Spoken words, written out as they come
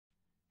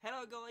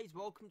Hello guys,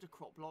 welcome to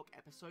Crop Block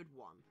episode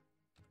 1.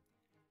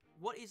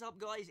 What is up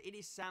guys, it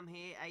is Sam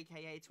here,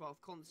 aka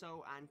 12th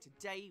Consul, and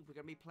today we're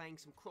going to be playing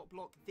some Crop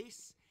Block.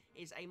 This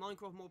is a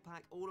Minecraft mod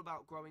pack all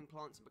about growing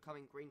plants and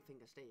becoming Green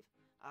FInger Steeve.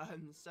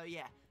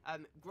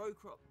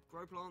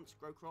 Grow plants,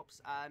 grow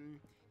crops,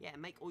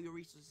 make all your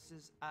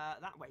resources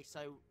that way.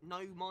 So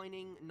no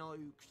mining, no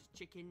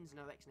chickens,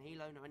 no X and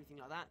Hilo, no anything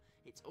like that.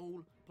 It's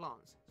all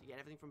plants. So you get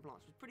everything from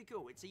plants. It's pretty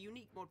cool. It's a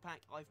unique mod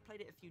pack. I've played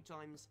it a few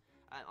times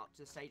up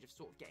to the stage of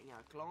sort of getting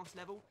a glass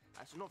level,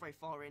 so not very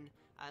far in,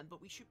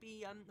 but we should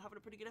be having a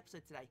pretty good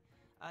episode today.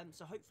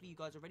 So hopefully you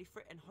guys are ready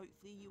for it, and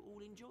hopefully you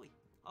all enjoy.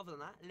 Other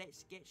than that,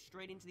 let's get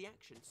straight into the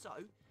action.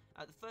 So,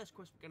 the first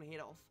quest we're going to hit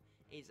off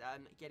is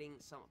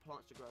getting some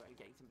plants to grow and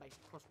getting some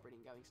basic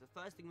crossbreeding going. So the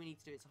first thing we need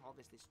to do is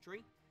harvest this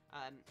tree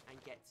and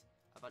get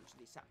a bunch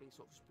of these saplings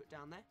sort of just put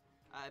down there.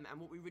 And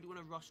what we really want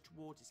to rush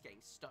towards is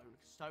getting stone.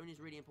 Stone is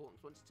really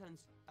important. Once it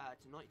turns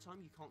to night time,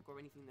 you can't grow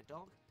anything in the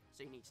dark,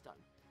 so you need stone.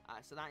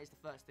 So that is the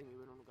first thing we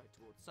would want to go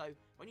towards. So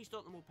when you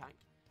start the mod pack,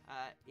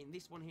 in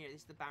this one here,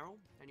 this is the barrel,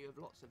 and you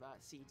have lots of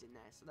seeds in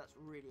there. So that's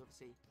really,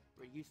 obviously,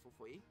 really useful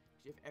for you,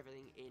 because you have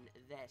everything in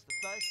there. So the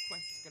first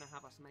quest is going to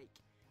have us make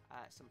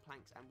some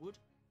planks and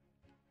wood.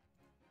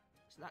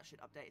 So that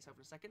should update itself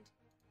in a second.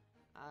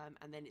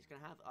 And then it's going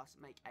to have us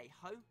make a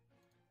hoe,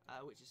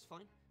 which is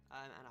fine.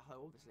 And a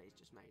hoe, obviously, is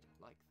just made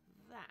like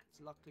that.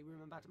 Luckily, we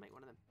remember how to make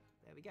one of them.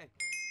 There we go.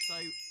 So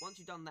once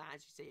you've done that,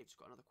 as you see, you've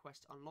just got another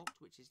quest unlocked,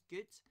 which is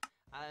good.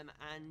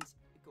 And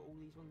we've got all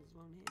these ones as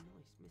well in here.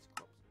 Nice. Missed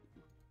crops.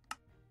 Ooh.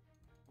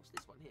 What's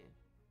this one here?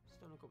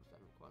 Stone and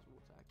cobblestone requires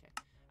water. Okay.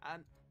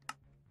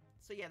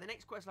 So yeah, the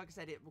next quest, like I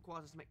said, it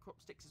requires us to make crop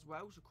sticks as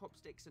well. So crop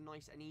sticks are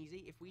nice and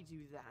easy. If we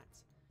do that,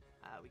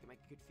 we can make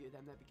a good few of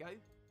them. There we go.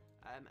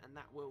 And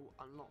that will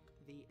unlock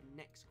the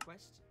next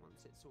quest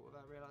once it sort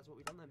of realises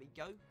what we've done. There we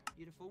go.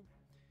 Beautiful.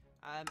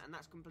 And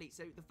that's complete.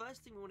 So the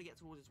first thing we want to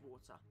get towards is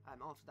water.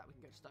 After that, we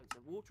can go to stone.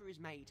 So water is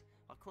made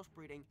by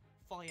crossbreeding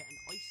fire and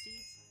ice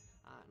seeds.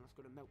 And that's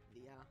got to melt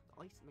the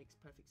ice. It makes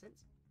perfect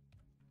sense.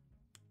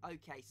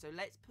 Okay, so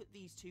let's put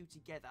these two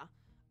together.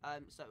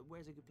 So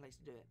where's a good place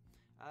to do it?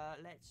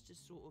 Let's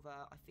just sort of,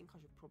 I think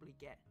I should probably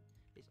get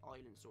this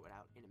island sorted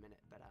out in a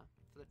minute, but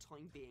for the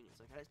time being,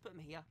 it's okay. Let's put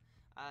them here,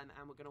 and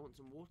we're going to want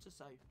some water,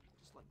 so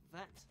just like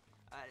that.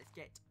 Let's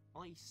get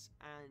ice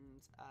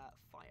and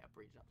fire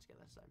breeded up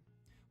together. So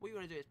what you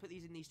want to do is put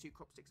these in these two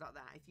crop sticks like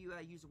that. If you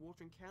use a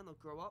watering can, they'll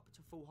grow up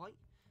to full height.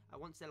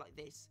 Once they're like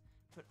this,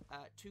 put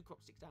two crop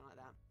sticks down like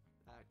that.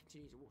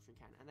 Continue as a watering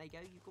can, and there you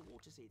go, you've got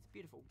water seeds.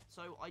 Beautiful.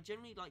 So I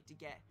generally like to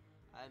get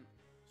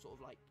sort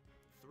of like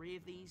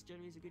 3 of these.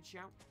 Generally is a good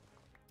shout,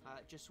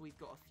 just so we've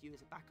got a few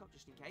as a backup,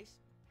 just in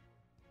case.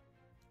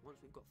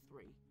 Once we've got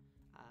 3,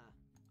 I'm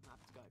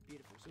happy to go.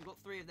 Beautiful. So we've got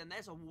 3 of them.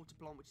 There's our water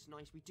plant, which is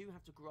nice. We do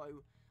have to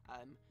grow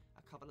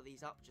a couple of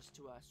these up just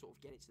to sort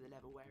of get it to the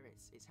level where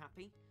it's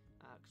happy,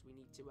 because we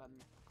need to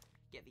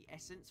get the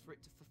essence for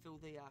it to fulfill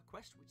the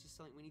quest, which is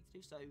something we need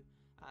to do. So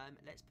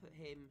let's put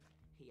him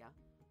here.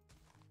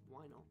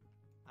 Why not?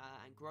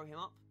 And grow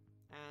him up,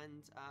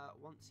 and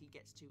once he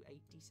gets to a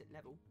decent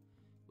level,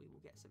 we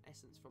will get some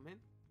essence from him,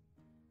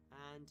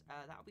 and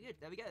that'll be good.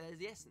 There we go,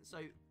 there's the essence.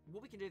 So what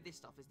we can do with this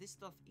stuff is this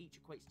stuff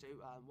each equates to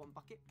 1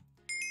 bucket.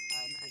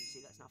 As you see,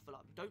 that's now full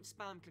up. Don't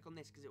spam click on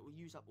this, because it will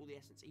use up all the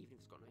essence even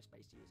if it's got no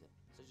space to use it.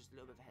 So just a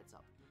little bit of a heads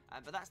up.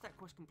 But that's that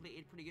quest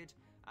completed, pretty good.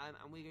 And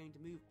we're going to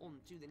move on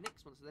to the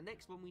next one. So the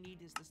next one we need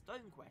is the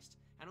stone quest.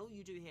 And all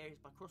you do here is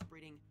by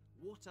crossbreeding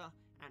water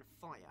and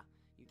fire,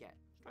 you get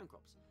stone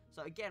crops.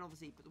 So again,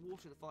 obviously, put the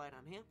water and the fire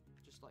down here,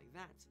 just like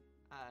that.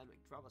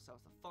 Grab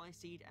ourselves the fire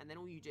seed, and then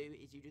all you do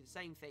is you do the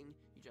same thing.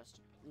 You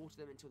just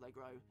water them until they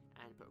grow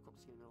and put a crop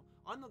seed in the middle.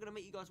 I'm not going to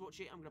make you guys watch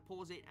it. I'm going to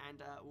pause it,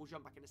 and we'll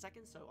jump back in a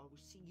second. So I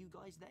will see you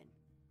guys then.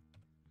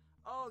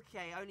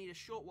 Okay, only a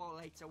short while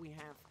later, we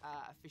have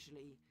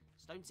officially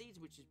stone seeds,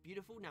 which is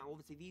beautiful. Now,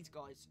 obviously, these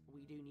guys,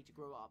 we do need to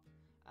grow up.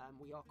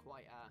 We are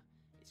quite...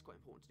 it's quite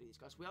important to do this,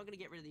 guys. We are going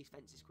to get rid of these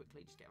fences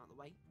quickly, just get them out of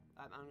the way.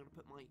 I'm going to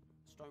put my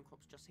stone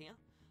crops just here.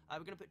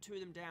 We're going to put 2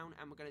 of them down,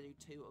 and we're going to do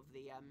 2 of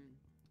the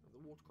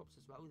water crops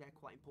as well. They're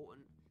quite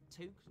important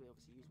too, because we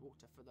obviously use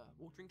water for the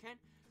watering can.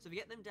 So if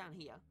you get them down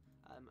here,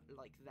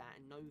 like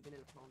that, and no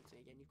vanilla planting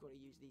again, you've got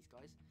to use these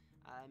guys.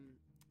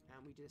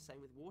 And we do the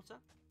same with water.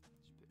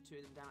 Just put 2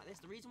 of them down like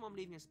this. The reason why I'm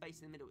leaving a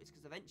space in the middle is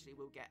because eventually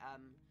we'll get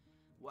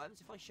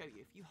worms. If I show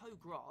you, if you hoe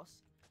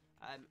grass,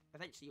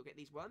 eventually you'll get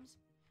these worms.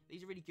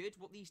 These are really good.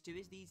 What these do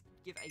is these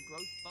give a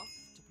growth buff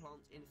to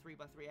plants in a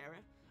 3x3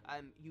 area.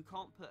 You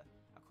can't put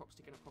a crop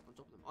stick and a crop on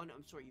top of them. Oh no,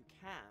 I'm sorry, you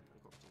can put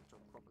a crop stick and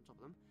a crop on top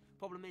of them.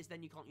 Problem is then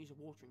you can't use a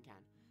watering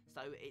can.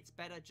 So it's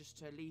better just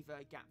to leave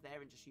a gap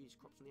there and just use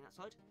crops on the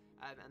outside.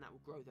 And that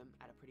will grow them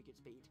at a pretty good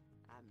speed.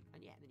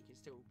 And yeah, then you can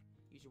still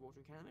use your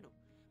watering can in the middle.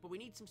 But we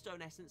need some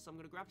stone essence, so I'm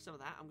going to grab some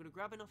of that. I'm going to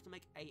grab enough to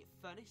make a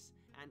furnace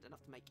and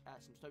enough to make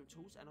some stone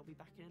tools, and I'll be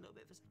back in a little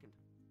bit of a second.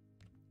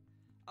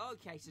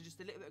 Okay, so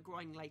just a little bit of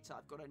grinding later,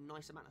 I've got a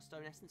nice amount of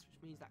stone essence,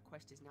 which means that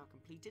quest is now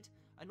completed.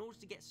 In order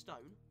to get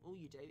stone, all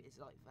you do is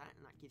like that,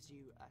 and that gives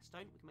you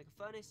stone. We can make a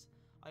furnace.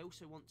 I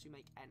also want to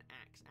make an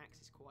axe. Axe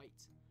is quite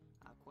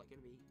going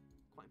to be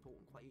quite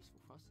important, quite useful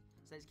for us.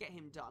 So let's get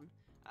him done,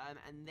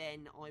 and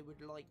then I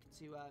would like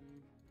to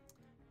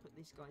put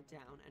this guy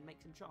down and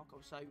make some charcoal.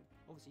 So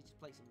obviously just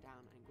place him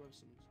down and grow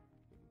some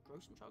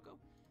charcoal.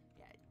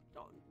 Yeah,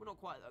 we're not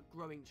quite at a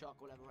growing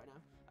charcoal level right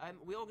now.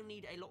 We are going to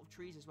need a lot of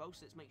trees as well,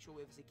 so let's make sure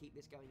we obviously keep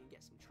this going and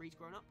get some trees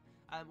grown up.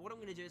 What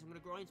I'm going to do is I'm going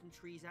to grind some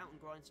trees out and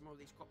grind some more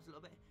of these crops a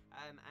little bit,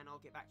 and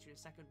I'll get back to you in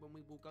a second when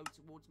we will go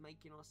towards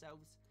making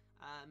ourselves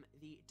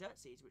the dirt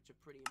seeds, which are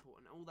pretty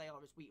important. All they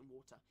are is wheat and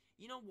water.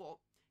 You know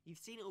what? You've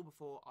seen it all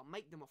before. I'll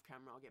make them off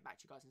camera. I'll get back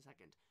to you guys in a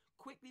second.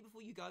 Quickly before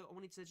you go, I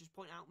wanted to just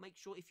point out, make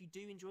sure if you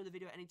do enjoy the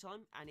video at any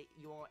time and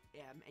you are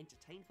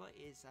entertained by it,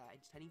 is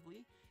entertaining for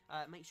you,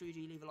 make sure you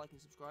do leave a like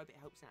and subscribe. It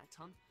helps out a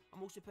ton.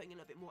 I'm also putting a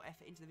little bit more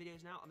effort into the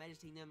videos now. I'm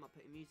editing them. I'm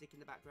putting music in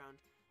the background.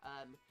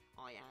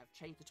 I have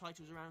changed the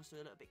titles around so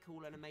they're a little bit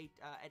cooler, and I made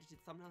edited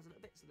thumbnails a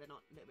little bit so they're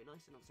not a little bit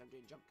nice. And obviously I'm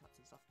doing jump cuts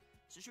and stuff.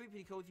 So it should be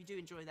pretty cool. If you do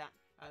enjoy that,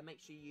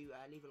 make sure you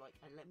leave a like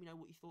and let me know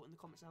what you thought in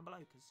the comments down below,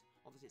 because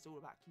obviously it's all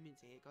about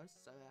community here, guys.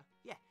 So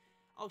yeah,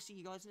 I'll see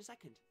you guys in a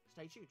second.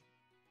 Stay tuned.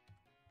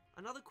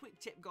 Another quick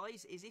tip,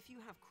 guys, is if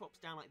you have crops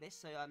down like this,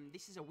 so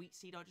this is a wheat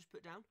seed I just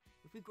put down.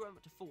 If we grow them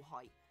up to full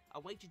height, a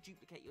way to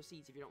duplicate your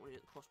seeds if you don't want to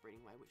do it the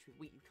crossbreeding way, which with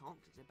wheat you can't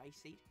because it's a base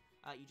seed,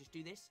 you just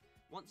do this.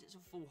 Once it's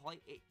a full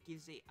height, it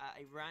gives it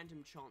a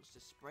random chance to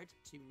spread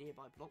to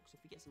nearby blocks.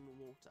 If we get some more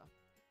water,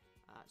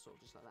 sort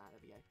of just like that, there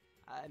we go.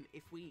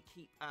 If we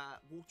keep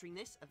watering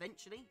this,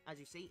 eventually,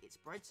 as you see, it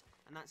spreads,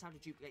 and that's how to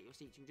duplicate your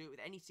seeds. You can do it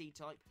with any seed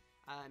type,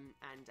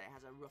 and it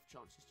has a rough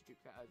chance just to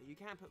duplicate over. You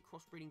can put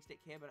crossbreeding stick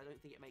here, but I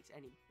don't think it makes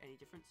any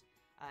difference.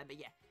 But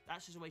yeah,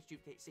 that's just a way to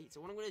duplicate seeds.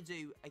 So what I'm going to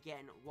do,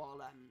 again, while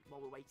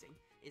we're waiting,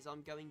 is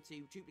I'm going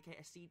to duplicate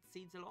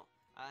seeds a lot,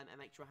 and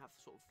make sure I have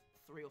sort of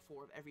 3 or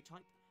 4 of every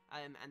type,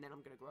 and then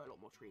I'm going to grow a lot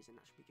more trees, and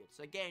that should be good.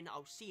 So again,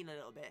 I'll see you in a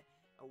little bit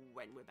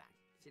when we're back.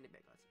 See you in a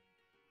bit, guys.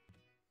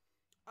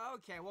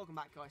 Okay, welcome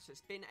back, guys. So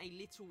it's been a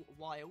little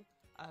while.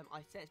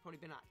 I'd say it's probably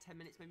been like 10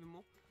 minutes, maybe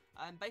more.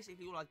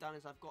 Basically, all I've done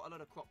is I've got a lot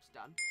of crops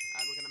done.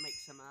 We're going to make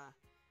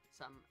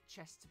some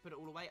chests to put it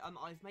all away.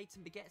 I've made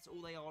some baguettes.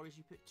 All they are is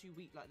you put 2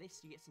 wheat like this,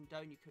 you get some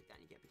dough, and you cook that,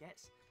 and you get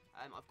baguettes.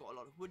 I've got a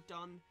lot of wood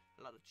done,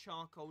 a lot of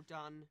charcoal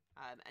done,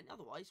 and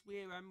otherwise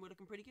we're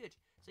looking pretty good.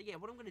 So yeah,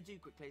 what I'm going to do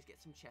quickly is get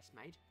some chests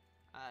made.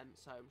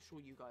 So I'm sure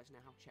you guys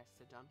know how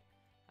chests are done.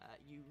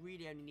 You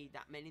really only need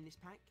that many in this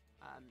pack,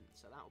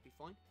 so that will be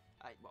fine.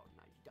 Well,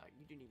 no, you don't.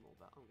 You do need more,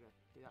 but I'm going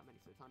to do that many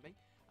for the time being.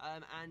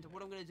 And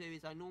what I'm going to do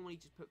is I normally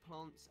just put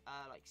plants,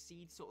 like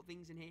seed sort of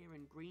things in here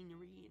and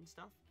greenery and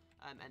stuff.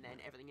 And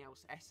then everything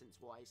else,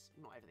 essence-wise,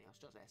 not everything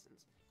else, just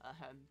essence,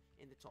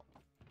 in the top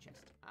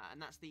chest. And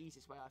that's the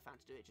easiest way I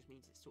found to do it. It just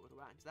means it's sorted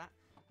right into that.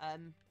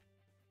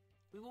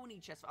 We will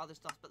need chests for other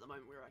stuff, but at the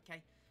moment we're okay.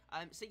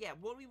 So yeah,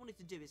 what we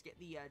wanted to do is get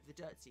the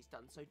dirt seeds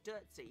done. So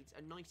dirt seeds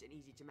are nice and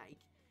easy to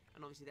make,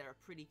 and obviously they're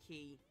a pretty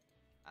key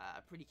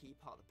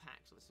part of the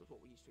pack. So this is what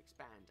we use to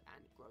expand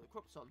and grow the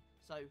crops on.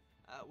 So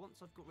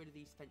once I've got rid of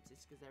these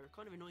fences, because they're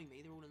kind of annoying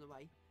me, they're all in the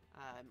way,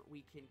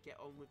 we can get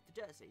on with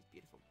the dirt seeds.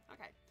 Beautiful.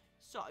 Okay,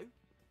 so,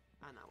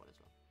 and that one as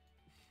well.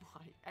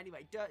 Right,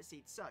 anyway, dirt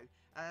seeds. So,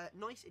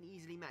 nice and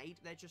easily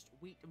made. They're just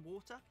wheat and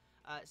water.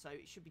 So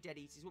it should be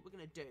dead easy. So what we're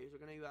going to do is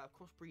we're going to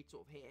crossbreed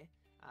sort of here.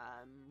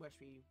 Let's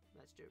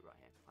do it right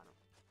here.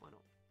 Why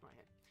not? Right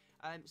here.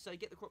 So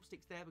get the crop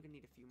sticks there. We're going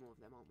to need a few more of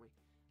them, aren't we?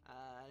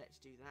 Let's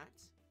do that.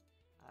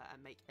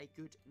 And make a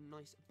good,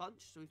 nice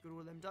bunch. So we've got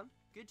all of them done.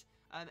 Good.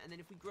 And then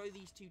if we grow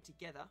these 2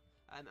 together,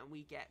 and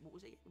we get, what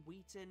was it?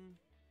 Wheat and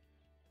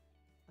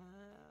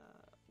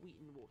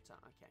water.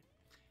 Okay.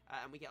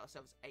 And we get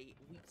ourselves a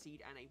wheat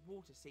seed and a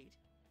water seed.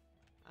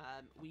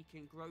 We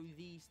can grow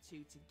these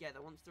 2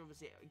 together. Once they're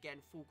obviously, again,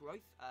 full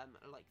growth,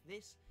 like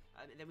this.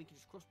 And then we can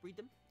just crossbreed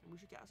them. And we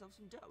should get ourselves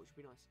some dirt, which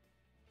would be nice.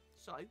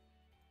 So,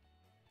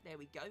 there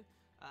we go.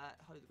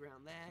 Hoe the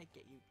ground there.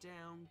 Get you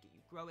down. Get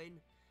you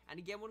growing. And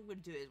again, what I'm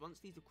going to do is, once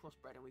these are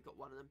crossbred and we've got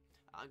one of them,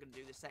 I'm going to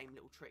do the same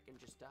little trick and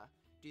just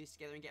do this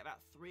together and get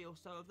about 3 or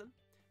so of them.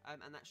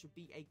 And that should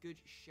be a good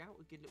shout,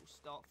 a good little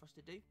start for us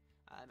to do.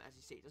 As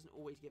you see, it doesn't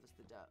always give us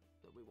the dirt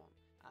that we want.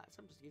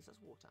 Sometimes it gives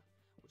us water,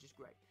 which is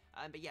great.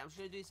 But yeah, I'm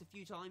just going to do this a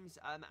few times,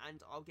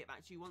 and I'll get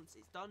back to you once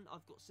it's done.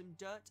 I've got some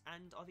dirt,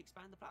 and I've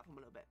expanded the platform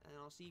a little bit, and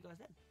I'll see you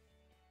guys then.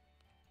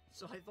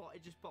 So I thought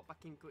I'd just pop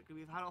back in quickly.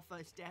 We've had our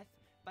first death.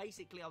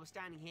 Basically, I was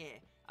standing here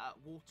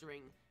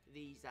watering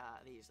these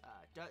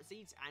dirt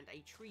seeds, and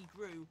a tree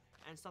grew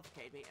and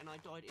suffocated me, and I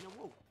died in a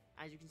wall,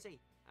 as you can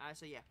see.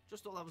 So yeah,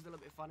 just thought that was a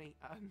little bit funny.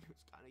 It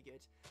was kind of good.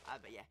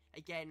 But yeah,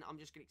 again, I'm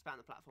just going to expand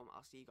the platform.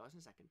 I'll see you guys in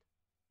a second.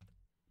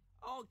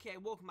 Okay,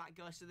 welcome back,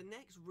 guys. So the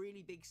next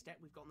really big step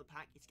we've got in the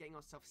pack is getting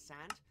ourselves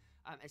sand,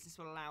 as this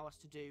will allow us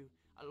to do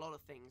a lot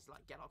of things,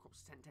 like get our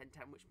crops to 10,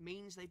 10, 10, which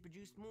means they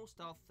produce more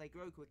stuff, they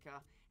grow quicker,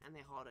 and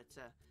they're harder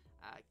to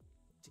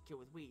kill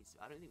with weeds.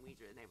 I don't think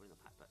weeds are a neighbour in the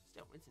pack, but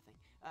still, it's a thing.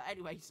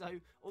 Anyway, so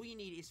all you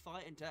need is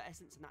fire and dirt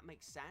essence, and that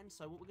makes sand.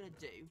 So what we're going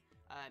to do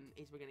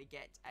is we're going to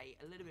get a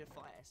little bit of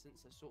fire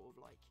essence, so sort of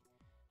like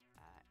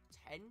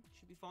 10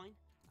 should be fine.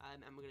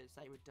 And we're going to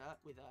say with dirt,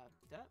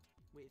 dirt.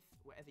 with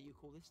whatever you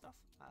call this stuff.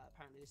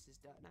 Apparently this is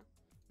dirt now.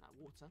 No,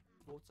 water.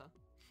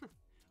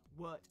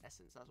 Wort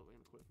essence, that's what we're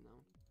going to call it from now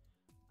on.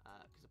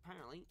 Because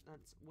apparently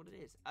that's what it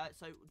is.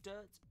 So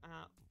dirt,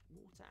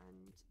 water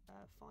and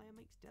fire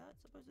makes dirt,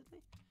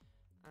 supposedly.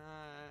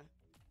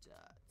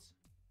 Dirt.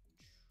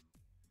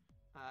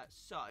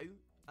 That's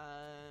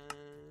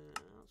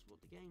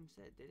what the game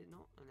said, did it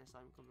not? Unless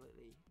I'm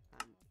completely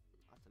and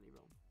utterly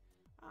wrong.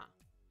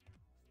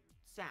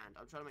 Sand.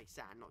 I'm trying to make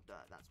sand, not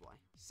dirt, that's why.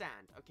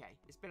 Sand, okay.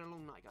 It's been a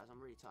long night, guys.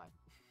 I'm really tired.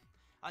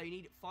 Oh, you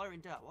need fire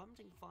and dirt. Why am I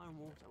saying fire and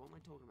water? What am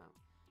I talking about?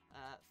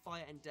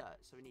 Fire and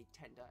dirt. So we need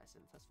 10 dirt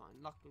essence. That's fine.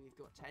 Luckily, we've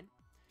got 10.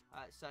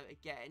 So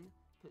again,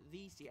 put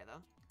these together,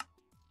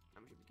 and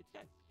we should be good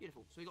to go.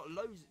 Beautiful. So we got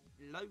loads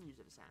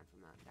of sand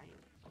from that. Damn.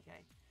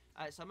 Okay.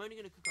 So I'm only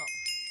going to cook up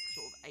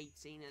sort of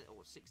 18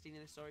 or 16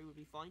 of this, sorry, would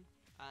be fine.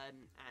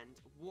 And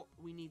what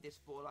we need this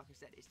for, like I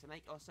said, is to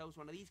make ourselves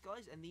one of these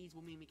guys, and these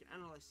will mean we can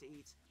analyze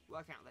seeds,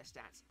 work out their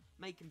stats,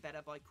 make them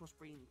better by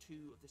crossbreeding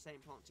 2 of the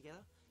same plant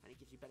together, and it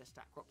gives you better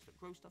stat crops that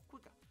grow stuff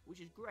quicker, which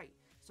is great.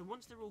 So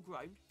once they're all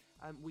grown,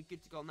 we're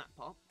good to go on that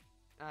part.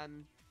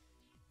 And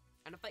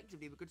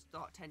effectively, we're good to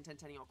start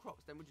 10-10-10ing our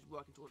crops, then we're just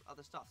working towards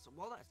other stuff. So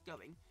while that's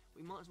going,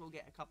 we might as well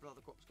get a couple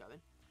other crops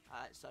going.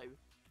 So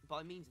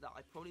by means of that,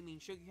 I probably mean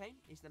sugarcane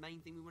is the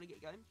main thing we want to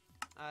get going.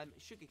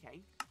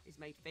 Sugarcane is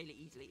made fairly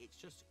easily. It's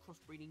just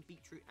crossbreeding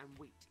beetroot and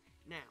wheat.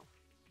 Now,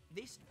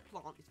 this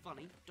plant is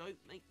funny. Don't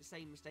make the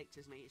same mistakes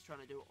as me. It's trying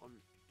to do it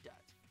on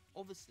dirt.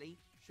 Obviously,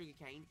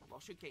 sugarcane, I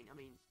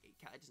mean, it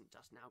doesn't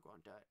just now grow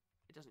on dirt.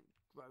 It doesn't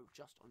grow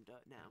just on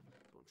dirt now.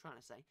 That's what I'm trying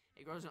to say.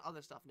 It grows on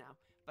other stuff now.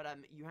 But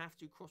you have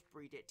to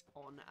crossbreed it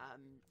on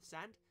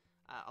sand.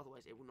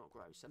 Otherwise, it will not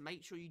grow. So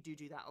make sure you do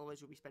that.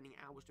 Otherwise, you'll be spending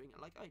hours doing it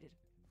like I did.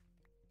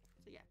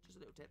 So yeah, just a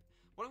little tip.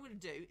 What I'm going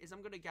to do is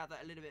I'm going to gather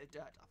a little bit of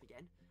dirt up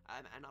again,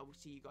 and I will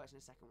see you guys in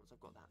a second once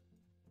I've got that.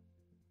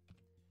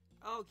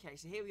 Okay,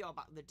 so here we are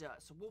back with the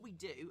dirt. So what we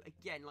do,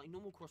 again, like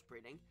normal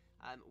crossbreeding,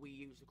 we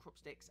use the crop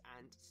sticks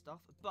and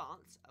stuff,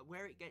 but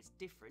where it gets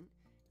different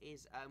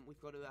is we've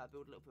got to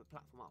build a little bit of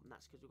platform up, and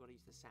that's because we've got to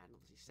use the sand.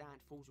 Obviously,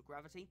 sand falls with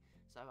gravity,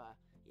 so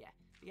yeah,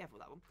 be careful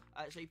with that one.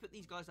 So you put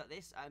these guys like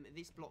this.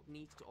 This block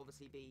needs to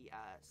obviously be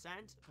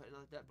sand. Put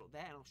another dirt block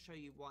there, and I'll show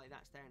you why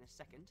that's there in a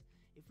second.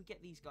 If we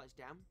get these guys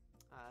down,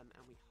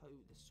 and we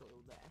hoe the soil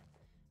there,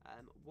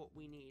 what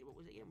we need, what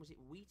was it again? Was it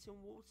wheat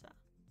and water?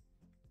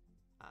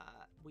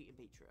 Wheat and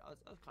beetroot. I was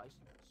close,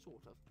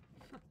 sort of.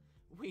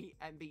 Wheat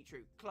and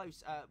beetroot,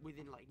 close,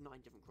 within like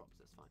 9 different crops,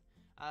 that's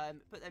fine.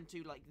 Put them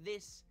to like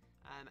this,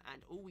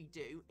 and all we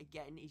do,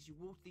 again, is you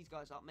water these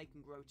guys up, make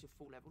them grow to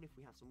full level if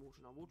we have some water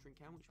in our watering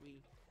can, which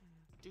we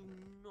do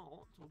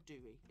not, or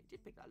do we? It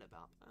did pick that a little bit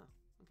up. Oh,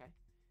 okay.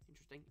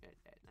 Interesting. And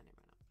it ran up.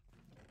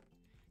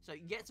 So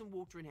you get some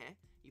water in here.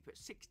 You put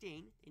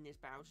 16 in this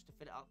barrel just to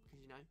fill it up, because,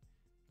 you know,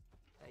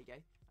 there you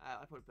go.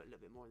 I probably put a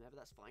little bit more in there, but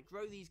that's fine.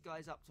 Grow these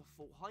guys up to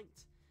full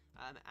height,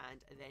 and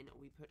then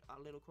we put our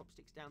little crop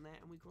sticks down there,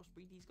 and we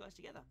crossbreed these guys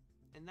together.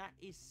 And that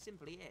is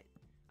simply it.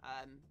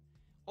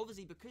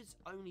 Obviously, because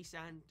only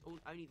sand, or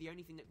the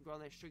only thing that can grow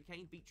on there is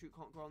sugarcane, beetroot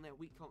can't grow on there,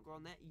 wheat can't grow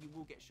on there, you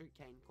will get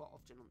sugarcane quite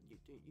often on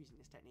using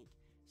this technique.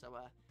 So,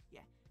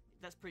 yeah,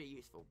 that's pretty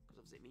useful, because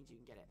obviously it means you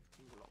can get it a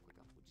lot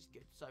quicker, which is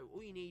good. So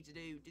all you need to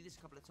do this a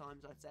couple of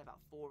times. I'd say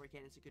about 4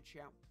 again is a good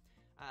shout.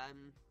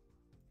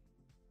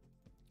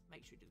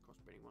 Make sure you do the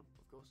crossbreeding one,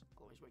 of course,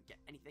 otherwise you won't get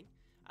anything.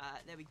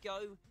 There we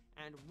go,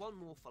 and one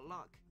more for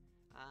luck.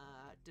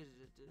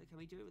 Can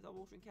we do it with our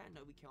watering can?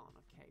 No, we can't.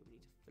 Okay, we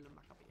need to fill them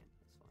back up again.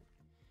 That's fine.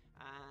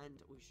 And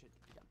we should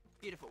be done.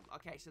 Beautiful.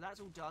 Okay, so that's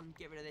all done.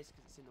 Get rid of this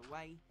because it's in the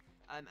way.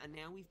 And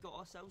now we've got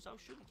ourselves our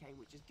sugarcane,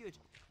 which is good.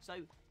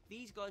 So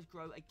these guys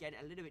grow, again,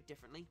 a little bit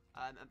differently.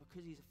 And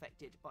because he's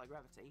affected by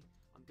gravity,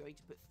 I'm going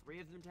to put 3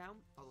 of them down.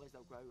 Otherwise,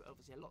 they'll grow,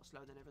 obviously, a lot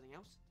slower than everything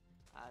else.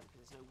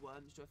 Because there's no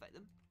worms to affect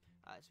them.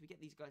 So we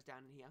get these guys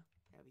down in here.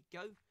 There we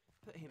go.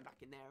 Put him back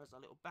in there as our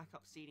little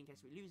backup seed in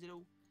case we lose it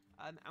all.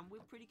 And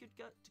we're pretty good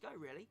to go,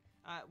 really.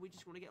 We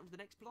just want to get on to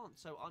the next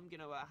plant. So I'm going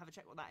to have a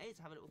check what that is,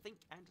 have a little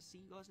think, and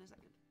see you guys in a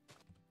second.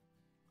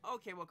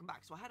 Okay, welcome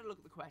back. So I had a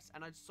look at the quest,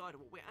 and I decided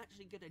what we're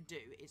actually going to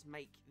do is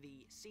make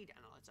the seed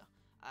analyzer.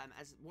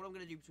 As what I'm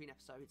going to do between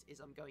episodes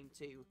is I'm going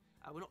to...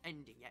 we're not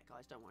ending yet,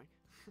 guys, don't worry.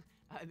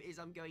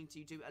 I'm going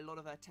to do a lot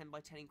of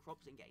 10x10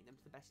 crops and getting them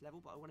to the best level,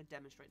 but I want to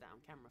demonstrate that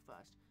on camera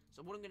first.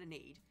 So what I'm going to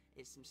need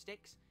is some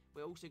sticks.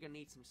 We're also going to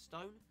need some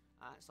stone.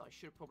 So I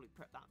should have probably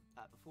prepped that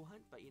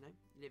beforehand, but, you know,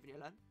 live and you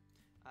learn.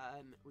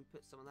 We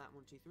put some of that,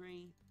 1, 2,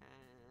 3,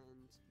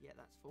 and, yeah,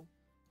 that's full.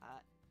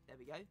 There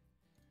we go.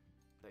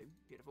 Boom,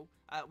 beautiful.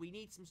 We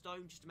need some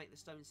stone just to make the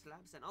stone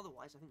slabs, and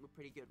otherwise I think we're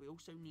pretty good. We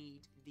also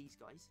need these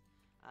guys.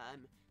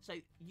 So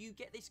you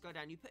get this guy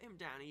down, you put him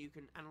down, and you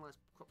can analyze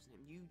crops in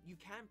him. You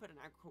can put an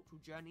agricultural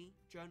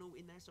journal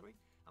in there, sorry.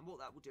 and what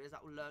that will do is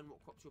that will learn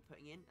what crops you're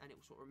putting in, and it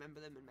will sort of remember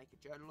them and make a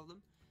journal of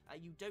them.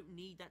 You don't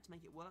need that to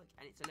make it work,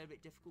 and it's a little bit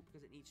difficult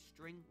because it needs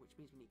string, which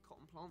means we need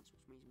cotton plants,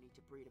 which means we need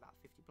to breed about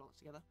 50 plants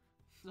together.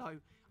 So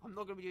I'm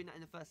not going to be doing that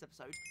in the first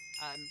episode.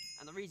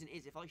 And the reason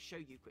is, if I show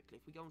you quickly,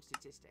 if we go on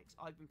statistics,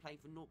 I've been playing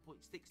for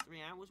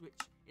 0.63 hours, which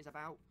is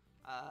about,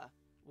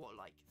 what,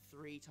 like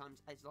 3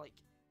 times, it's like,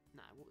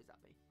 nah, what would that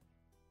be?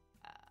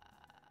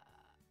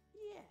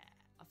 Yeah,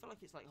 I feel like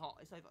it's like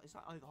it's like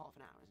over half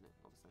an hour, isn't it,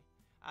 obviously?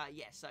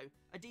 Yeah, so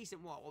a decent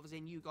while. Obviously,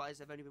 and you guys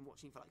have only been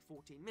watching for like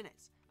 14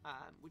 minutes,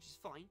 which is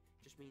fine.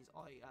 Just means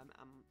I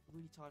am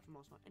really tired from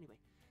last night. Anyway,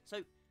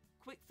 so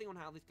quick thing on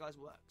how this guys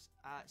works.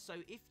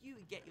 So if you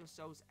get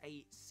yourselves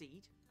a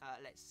seed,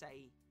 let's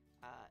say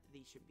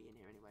these shouldn't be in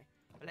here anyway,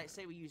 but let's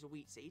say we use a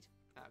wheat seed,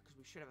 because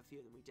we should have a few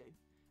of them. We do.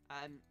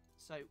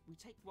 So we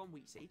take one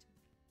wheat seed.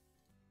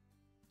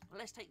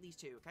 Let's take these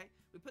two, okay?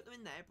 We put them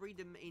in there, breed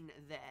them in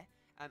there,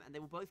 and they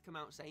will both come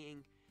out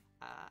saying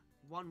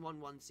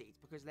 111 seeds,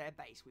 because they're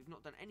base. We've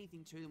not done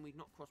anything to them. We've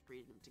not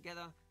crossbreeded them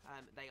together.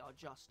 They are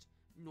just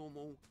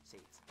normal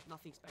seeds.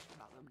 Nothing special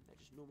about them. They're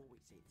just normal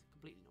wheat seeds.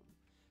 Completely normal.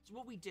 So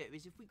what we do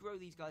is, if we grow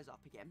these guys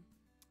up again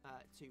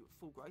to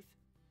full growth,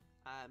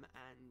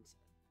 and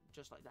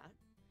just like that,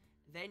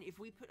 then if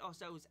we put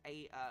ourselves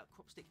a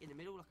crop stick in the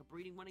middle, like a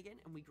breeding one again,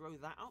 and we grow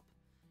that up,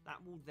 that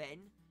will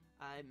then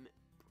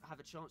have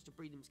a chance to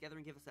breed them together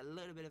and give us a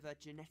little bit of a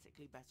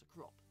genetically better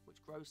crop, which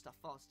grows stuff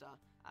faster,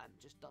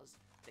 just does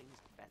things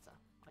better.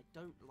 I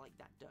don't like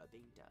that dirt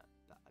being dirt,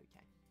 but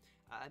okay.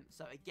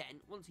 So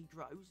again, once he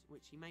grows,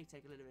 which he may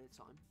take a little bit of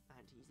time,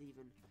 and he's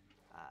even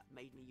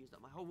made me use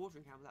up my whole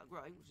watering can without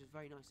growing, which is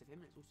very nice of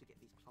him. Let's also get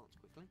these plants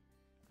quickly.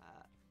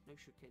 No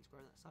sugarcane's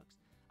growing, that sucks.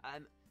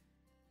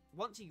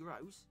 Once he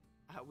grows,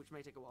 which may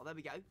take a while, there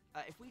we go.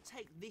 If we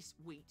take this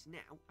wheat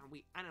now and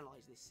we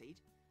analyse this seed,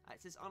 it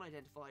says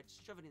unidentified,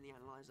 shove it in the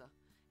analyzer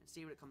and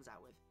see what it comes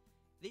out with.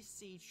 This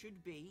seed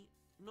should be,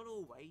 not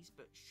always,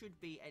 but should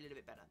be a little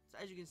bit better.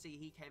 So as you can see,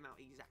 he came out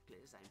exactly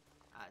the same.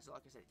 So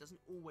like I said, it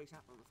doesn't always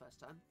happen on the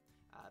first time,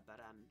 but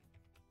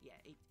yeah,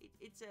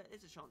 it's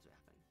a chance of it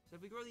happening. So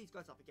if we grow these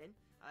guys up again,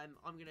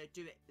 I'm going to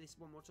do this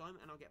one more time,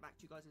 and I'll get back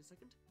to you guys in a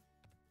second.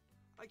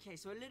 Okay,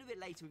 so a little bit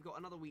later, we've got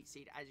another wheat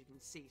seed, as you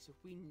can see. So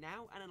if we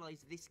now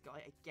analyse this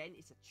guy, again,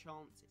 it's a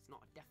chance, it's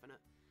not a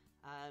definite.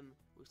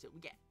 We'll see what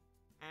we get.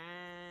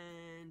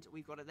 And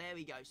we've got it, there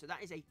we go. So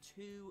that is a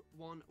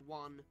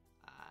 2-1-1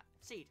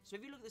 seed. So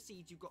if you look at the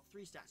seeds, you've got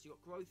 3 stats. You've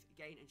got growth,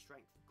 gain, and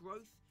strength.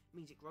 Growth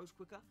means it grows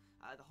quicker.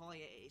 The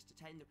higher it is to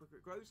 10, the quicker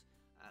it grows.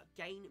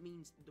 Gain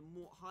means the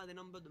higher the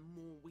number, the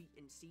more wheat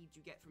and seeds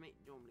you get from it,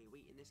 normally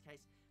wheat in this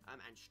case. And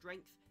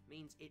strength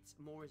means it's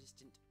more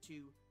resistant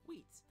to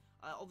weeds.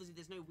 Obviously,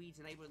 there's no weeds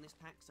enabled in this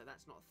pack, so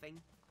that's not a thing.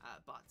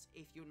 But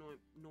if you're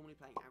normally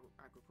playing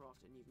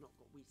AgriCraft and you've not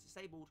got weeds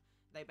disabled,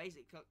 they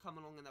basically come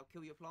along and they'll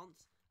kill your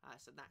plants.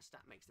 So that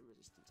stat makes them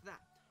resistant to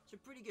that. So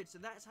pretty good.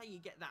 So that's how you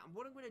get that. And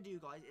what I'm going to do,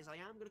 guys, is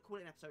I am going to call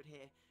it an episode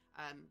here.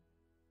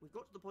 We've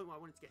got to the point where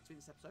I wanted to get to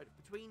in this episode.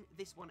 Between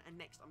this one and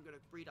next, I'm going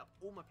to breed up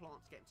all my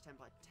plants, get them to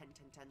 10 by 10,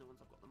 10, 10, the ones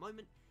I've got at the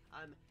moment.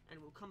 And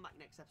we'll come back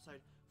next episode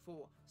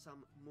for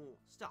some more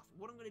stuff.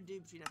 What I'm going to do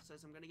between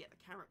episodes, I'm going to get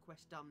the carrot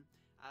quest done,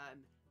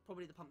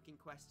 probably the pumpkin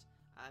quest,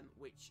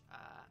 which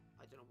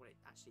I don't know what it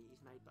actually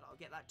is made, but I'll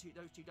get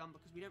those two done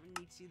because we don't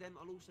really need to see them.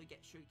 I'll also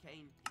get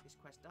sugarcane, this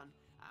quest done,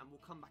 and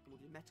we'll come back and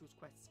we'll do metals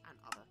quests and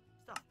other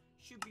stuff.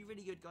 Should be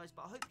really good, guys,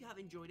 but I hope you have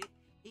enjoyed it.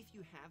 If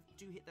you have,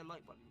 do hit the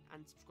like button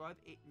and subscribe.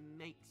 It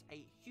makes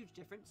a huge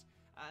difference.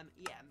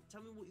 Yeah, tell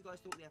me what you guys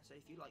thought of the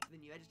episode. If you like the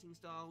new editing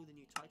style, the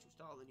new title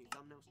style, the new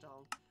thumbnail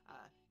style.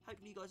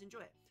 Hopefully you guys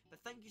enjoy it. But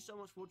thank you so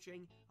much for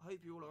watching. I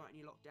hope you're all alright in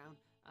your lockdown.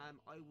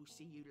 I will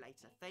see you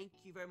later. Thank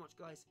you very much,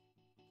 guys.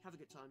 Have a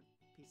good time.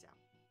 Peace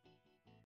out.